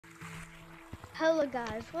Hello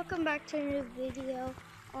guys, welcome back to a new video.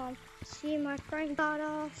 See, my friend got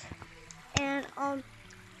off, and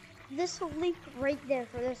this link right there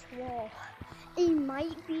for this wall, it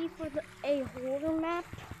might be for a horror map.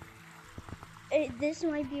 This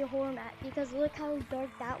might be a horror map because look how dark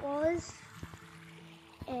that was.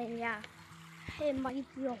 And yeah, it might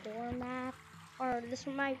be a horror map, or this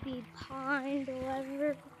might be Pond or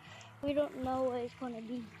whatever. We don't know what it's gonna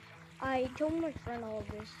be. I told my friend all of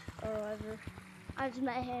this or whatever. I just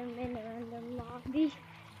met him in a random lobby,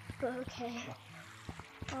 but okay.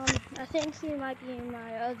 I think he might be in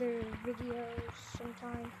my other videos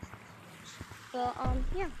sometimes. But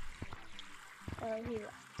yeah. He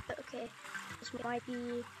left. Okay. This might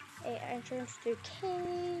be a entrance to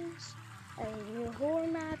caves, a new horror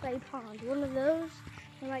map, a pond. One of those.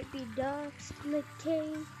 There might be ducks in the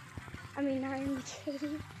cave. I mean, not in the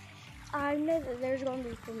cave. I know that there's gonna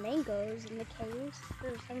be flamingos in the caves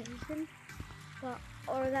for some reason. But,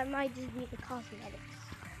 or that might just be the cosmetics.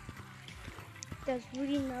 Because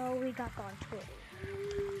we know we got on Twitter.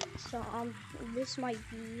 So this might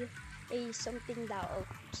be something that'll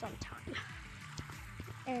sometime.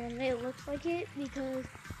 And it looks like it because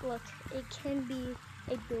look, it can be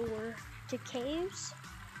a door to caves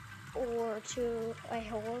or to a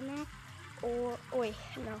horror map or wait,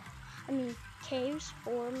 no. I mean caves,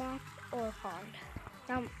 horror map, or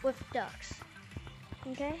pond. With ducks.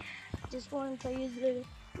 Okay? Just want to tell you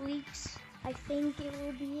the leaks. I think it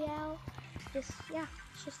will be out. Yeah,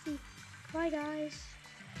 just see. Bye guys.